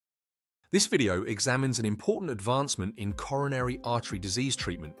This video examines an important advancement in coronary artery disease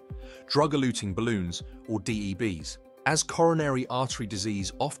treatment, drug-eluting balloons, or DEBs. As coronary artery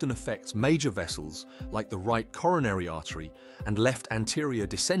disease often affects major vessels like the right coronary artery and left anterior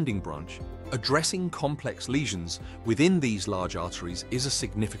descending branch, addressing complex lesions within these large arteries is a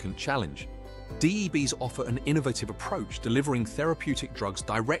significant challenge. DEBs offer an innovative approach, delivering therapeutic drugs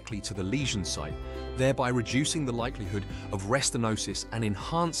directly to the lesion site, thereby reducing the likelihood of restenosis and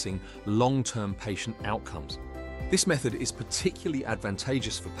enhancing long-term patient outcomes. This method is particularly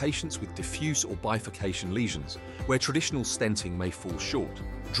advantageous for patients with diffuse or bifurcation lesions, where traditional stenting may fall short.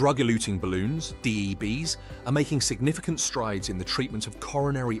 Drug-eluting balloons, DEBs, are making significant strides in the treatment of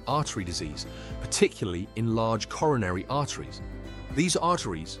coronary artery disease, particularly in large coronary arteries. These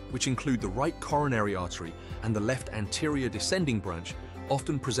arteries, which include the right coronary artery and the left anterior descending branch,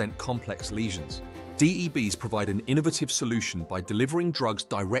 often present complex lesions. DEBs provide an innovative solution by delivering drugs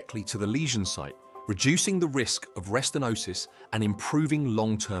directly to the lesion site, reducing the risk of restenosis and improving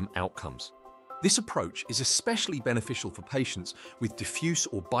long-term outcomes. This approach is especially beneficial for patients with diffuse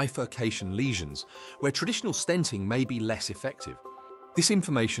or bifurcation lesions, where traditional stenting may be less effective. This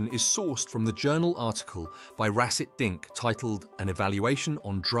information is sourced from the journal article by Rasit Dinc titled "An Evaluation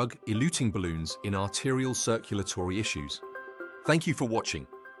on Drug-Eluting Balloons in Arterial Circulatory Issues." Thank you for watching.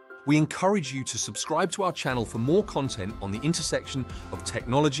 We encourage you to subscribe to our channel for more content on the intersection of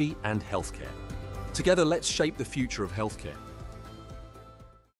technology and healthcare. Together, let's shape the future of healthcare.